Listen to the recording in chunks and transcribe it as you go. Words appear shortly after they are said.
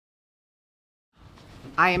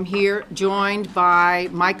I am here joined by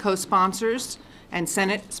my co-sponsors and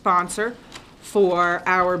Senate sponsor for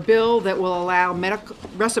our bill that will allow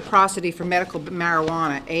reciprocity for medical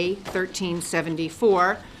marijuana,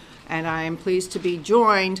 A-1374, and I am pleased to be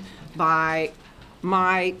joined by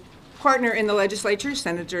my partner in the legislature,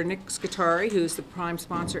 Senator Nick Scutari, who's the prime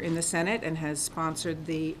sponsor in the Senate and has sponsored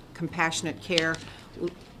the compassionate care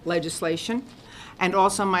legislation, and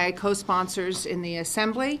also my co-sponsors in the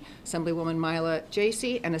Assembly, Assemblywoman Mila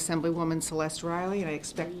Jasey and Assemblywoman Celeste Riley, and I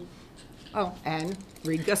expect, and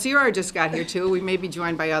Reed Gusciora just got here too. We may be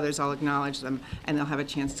joined by others. I'll acknowledge them, and they'll have a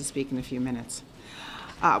chance to speak in a few minutes.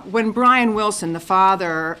 When Brian Wilson, the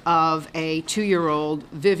father of a 2-year-old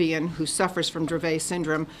Vivian who suffers from Dravet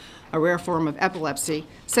syndrome, a rare form of epilepsy,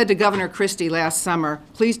 said to Governor Christie last summer,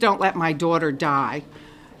 "Please don't let my daughter die,"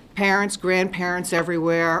 parents, grandparents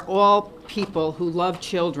everywhere, all people who love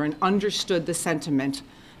children understood the sentiment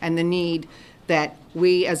and the need that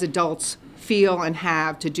we as adults feel and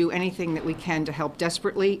have to do anything that we can to help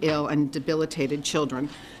desperately ill and debilitated children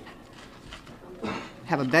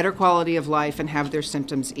have a better quality of life and have their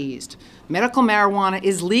symptoms eased. Medical marijuana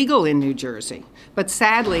is legal in New Jersey, but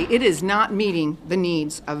sadly, it is not meeting the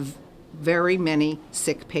needs of very many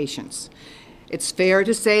sick patients. It's fair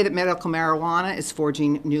to say that medical marijuana is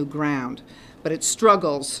forging new ground, but it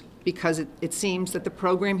struggles because it seems that the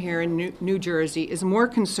program here in New Jersey is more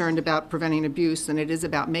concerned about preventing abuse than it is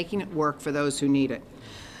about making it work for those who need it.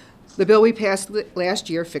 The bill we passed last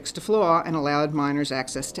year fixed a flaw and allowed minors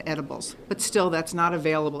access to edibles, but still that's not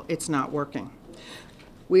available, it's not working.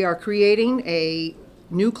 We are creating a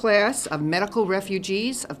new class of medical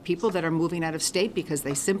refugees, of people that are moving out of state because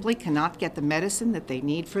they simply cannot get the medicine that they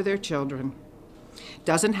need for their children.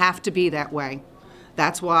 Doesn't have to be that way.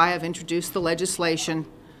 That's why I've introduced the legislation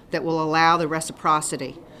that will allow the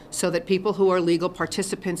reciprocity so that people who are legal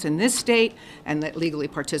participants in this state and that legally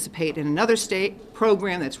participate in another state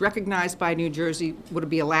program that's recognized by New Jersey would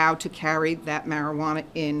be allowed to carry that marijuana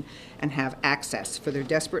in and have access for their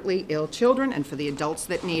desperately ill children and for the adults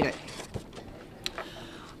that need it.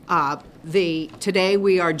 Today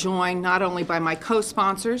we are joined not only by my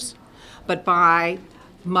co-sponsors, but by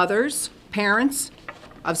mothers, parents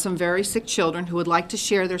of some very sick children who would like to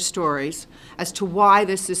share their stories as to why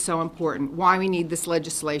this is so important, why we need this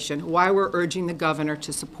legislation, why we're urging the governor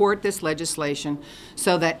to support this legislation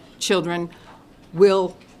so that children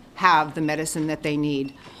will have the medicine that they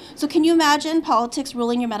need. So can you imagine politics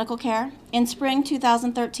ruling your medical care? In spring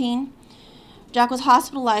 2013, Jack was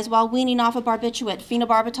hospitalized while weaning off a barbiturate,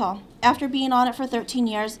 phenobarbital. After being on it for 13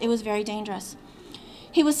 years, it was very dangerous.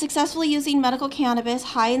 He was successfully using medical cannabis,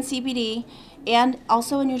 high in CBD, and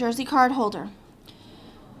also a New Jersey card holder.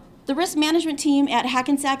 The risk management team at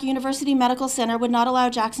Hackensack University Medical Center would not allow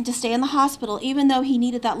Jackson to stay in the hospital, even though he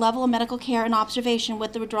needed that level of medical care and observation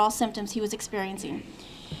with the withdrawal symptoms he was experiencing.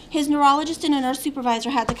 His neurologist and a nurse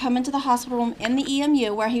supervisor had to come into the hospital room in the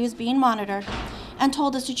EMU where he was being monitored and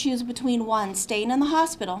told us to choose between 1, staying in the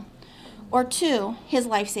hospital, or 2, his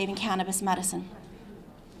life-saving cannabis medicine.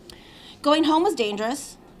 Going home was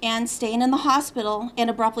dangerous, and staying in the hospital and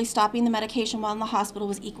abruptly stopping the medication while in the hospital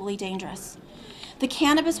was equally dangerous. The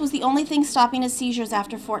cannabis was the only thing stopping his seizures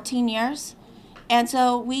after 14 years, and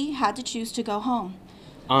so we had to choose to go home.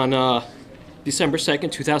 On December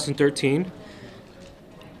 2nd, 2013,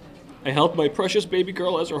 I held my precious baby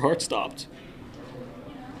girl as her heart stopped.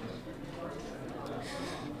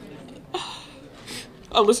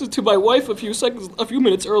 I listened to my wife a few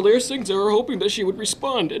minutes earlier sing to her, hoping that she would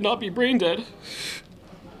respond and not be brain dead.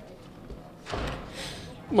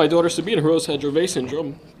 My daughter Sabina Rose had Dravet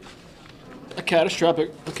syndrome, a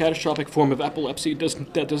catastrophic form of epilepsy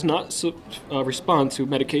that does not respond to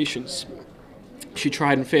medications. She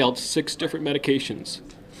tried and failed 6 different medications,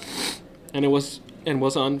 and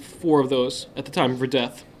was on 4 of those at the time of her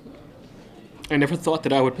death. I never thought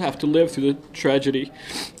that I would have to live through the tragedy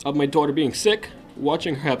of my daughter being sick,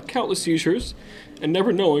 watching her have countless seizures, and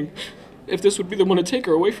never knowing if this would be the one to take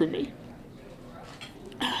her away from me.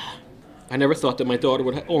 I never thought that my daughter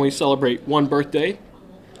would only celebrate 1 birthday,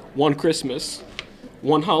 1 Christmas,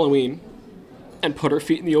 1 Halloween, and put her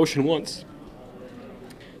feet in the ocean once.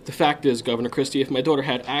 The fact is, Governor Christie, if my daughter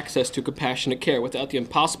had access to compassionate care without the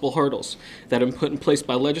impossible hurdles that have been put in place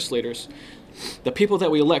by legislators, the people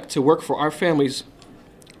that we elect to work for our families,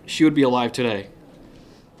 she would be alive today.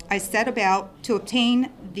 I set about to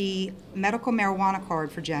obtain the medical marijuana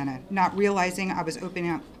card for Jenna, not realizing I was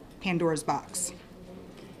opening up Pandora's box.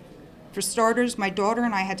 For starters, my daughter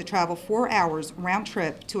and I had to travel 4 hours round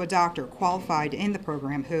trip to a doctor qualified in the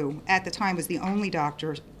program who, at the time, was the only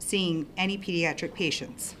doctor seeing any pediatric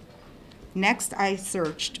patients. Next, I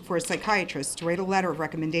searched for a psychiatrist to write a letter of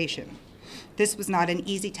recommendation. This was not an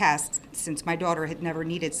easy task since my daughter had never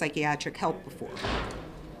needed psychiatric help before.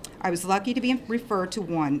 I was lucky to be referred to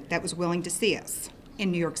one that was willing to see us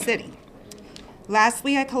in New York City.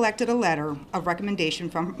 Lastly, I collected a letter of recommendation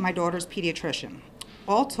from my daughter's pediatrician.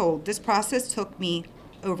 All told, this process took me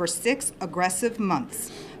over 6 aggressive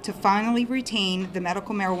months to finally retain the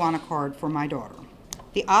medical marijuana card for my daughter.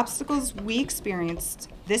 The obstacles we experienced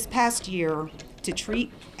this past year to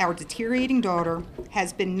treat our deteriorating daughter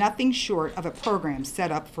has been nothing short of a program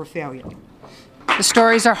set up for failure. The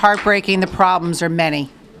stories are heartbreaking, the problems are many.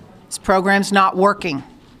 This program's not working.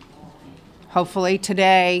 Hopefully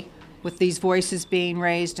today, with these voices being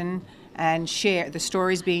raised and the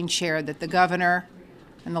stories being shared, that the governor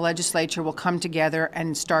and the legislature will come together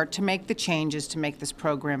and start to make the changes to make this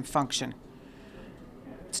program function.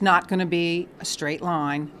 It's not going to be a straight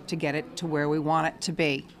line to get it to where we want it to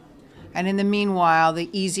be. And in the meanwhile, the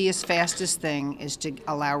easiest, fastest thing is to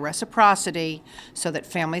allow reciprocity so that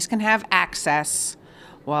families can have access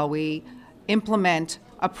while we implement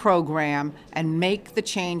a program and make the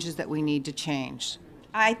changes that we need to change.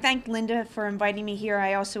 I thank Linda for inviting me here.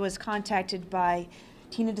 I also was contacted by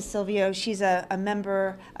Tina DeSilvio. She's a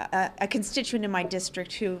member, a constituent in my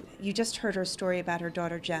district who, you just heard her story about her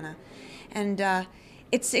daughter Jenna. And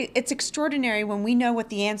it's extraordinary when we know what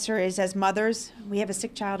the answer is as mothers. We have a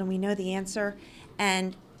sick child and we know the answer.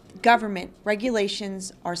 And government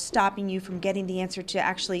regulations are stopping you from getting the answer to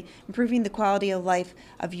actually improving the quality of life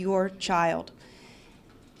of your child.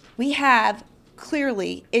 We have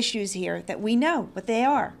clearly issues here that we know what they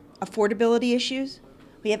are. Affordability issues,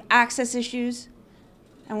 we have access issues,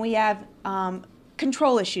 and we have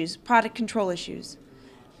control issues, product control issues.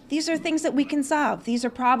 These are things that we can solve. These are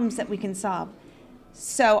problems that we can solve.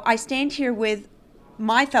 So I stand here with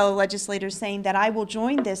my fellow legislators saying that I will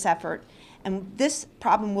join this effort and this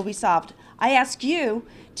problem will be solved. I ask you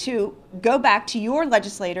to go back to your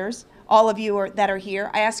legislators, all of you that are here.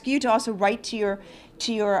 I ask you to also write to your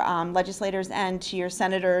legislators and to your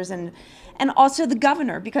senators and also the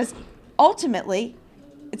governor, because ultimately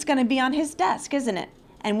it's going to be on his desk, isn't it?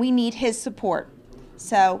 And we need his support.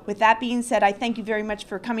 So with that being said, I thank you very much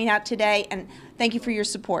for coming out today, and thank you for your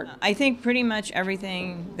support. I think pretty much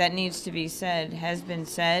everything that needs to be said has been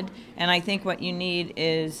said, and I think what you need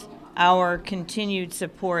is our continued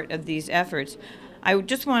support of these efforts. I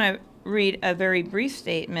just want to read a very brief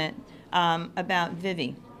statement about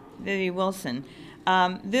Vivi Wilson.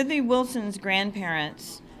 Vivi Wilson's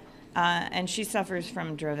grandparents, and she suffers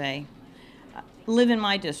from Dravet, live in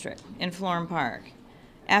my district, in Florham Park.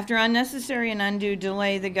 After unnecessary and undue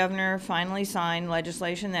delay, the governor finally signed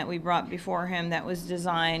legislation that we brought before him that was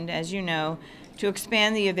designed, as you know, to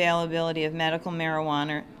expand the availability of medical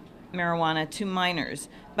marijuana to minors.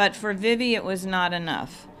 But for Vivi, it was not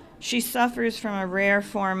enough. She suffers from a rare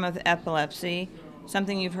form of epilepsy,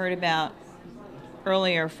 something you've heard about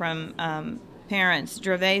earlier from parents,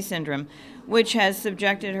 Dravet syndrome, which has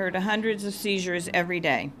subjected her to hundreds of seizures every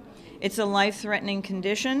day. It's a life-threatening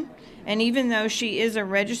condition, and even though she is a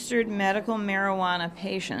registered medical marijuana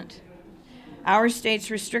patient, our state's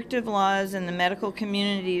restrictive laws and the medical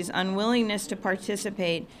community's unwillingness to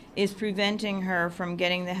participate is preventing her from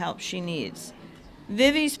getting the help she needs.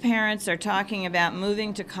 Vivi's parents are talking about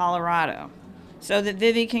moving to Colorado so that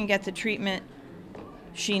Vivi can get the treatment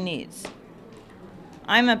she needs.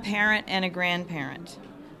 I'm a parent and a grandparent,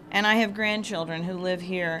 and I have grandchildren who live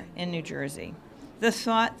here in New Jersey. The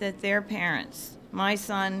thought that their parents, my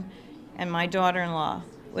son and my daughter-in-law,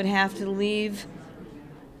 would have to leave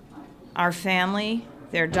our family,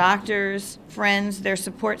 their doctors, friends, their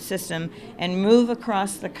support system, and move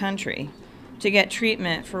across the country to get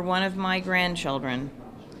treatment for one of my grandchildren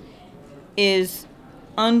is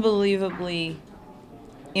unbelievably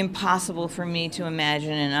impossible for me to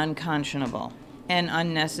imagine, and unconscionable and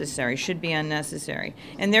unnecessary, should be unnecessary.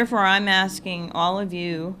 And therefore I'm asking all of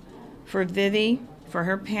you, for Vivi, for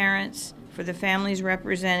her parents, for the families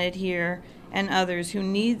represented here, and others who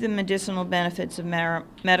need the medicinal benefits of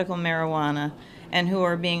medical marijuana and who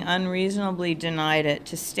are being unreasonably denied it,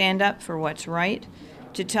 to stand up for what's right,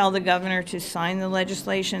 to tell the governor to sign the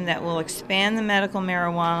legislation that will expand the medical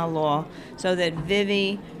marijuana law so that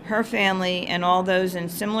Vivi, her family, and all those in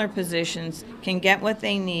similar positions can get what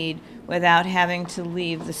they need without having to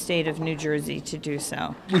leave the state of New Jersey to do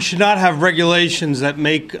so. We should not have regulations that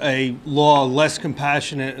make a law less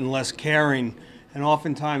compassionate and less caring. And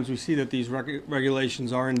oftentimes we see that these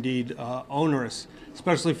regulations are indeed onerous,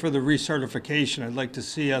 especially for the recertification. I'd like to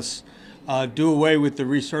see us do away with the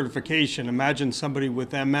recertification. Imagine somebody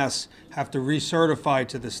with MS have to recertify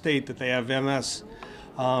to the state that they have MS.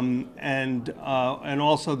 And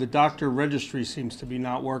also the doctor registry seems to be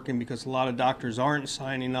not working because a lot of doctors aren't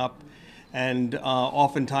signing up, and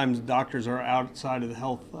oftentimes doctors are outside of the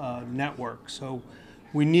health network. So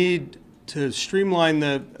we need to streamline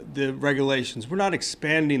the regulations. We're not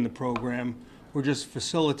expanding the program, we're just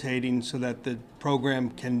facilitating so that the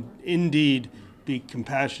program can indeed be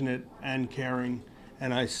compassionate and caring.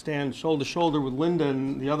 And I stand shoulder to shoulder with Linda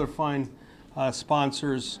and the other fine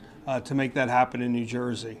sponsors to make that happen in New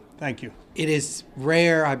Jersey. Thank you. It is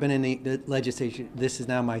rare. I've been in the legislation. This is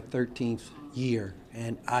now my 13th year.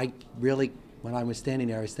 And I really, when I was standing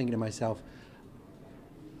there, I was thinking to myself,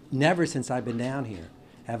 never since I've been down here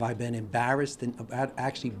have I been embarrassed and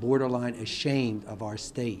actually borderline ashamed of our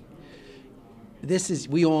state. This is,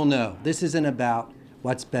 we all know, this isn't about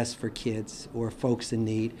what's best for kids or folks in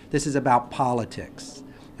need. This is about politics.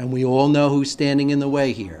 And we all know who's standing in the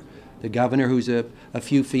way here. The governor who's a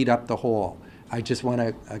few feet up the hall. I just want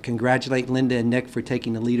to congratulate Linda and Nick for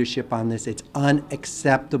taking the leadership on this. It's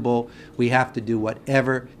unacceptable. We have to do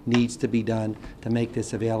whatever needs to be done to make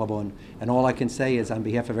this available. And all I can say is, on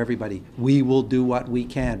behalf of everybody, we will do what we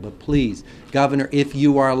can. But please, Governor, if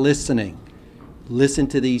you are listening, listen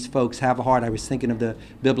to these folks, have a heart. I was thinking of the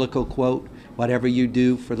biblical quote, whatever you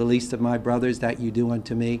do for the least of my brothers, that you do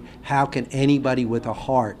unto me. How can anybody with a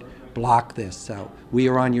heart block this? So we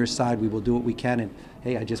are on your side. We will do what we can. And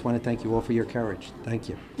hey, I just want to thank you all for your courage. Thank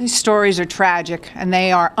you. These stories are tragic and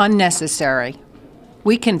they are unnecessary.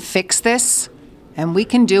 We can fix this and we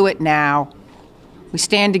can do it now. We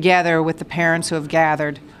stand together with the parents who have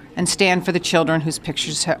gathered and stand for the children whose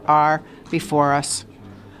pictures are before us.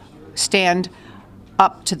 Stand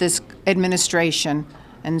up to this administration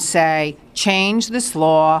and say, change this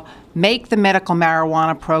law, make the medical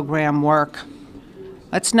marijuana program work.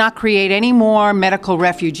 Let's not create any more medical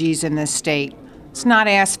refugees in this state. Let's not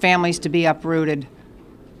ask families to be uprooted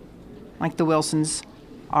like the Wilsons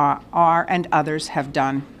are and others have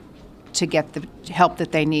done to get the help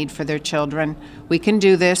that they need for their children. We can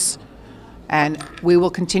do this, and we will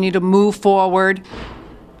continue to move forward.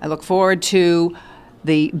 I look forward to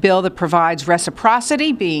the bill that provides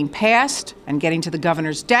reciprocity being passed and getting to the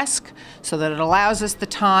governor's desk so that it allows us the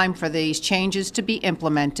time for these changes to be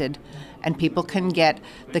implemented and people can get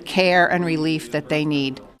the care and relief that they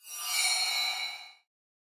need.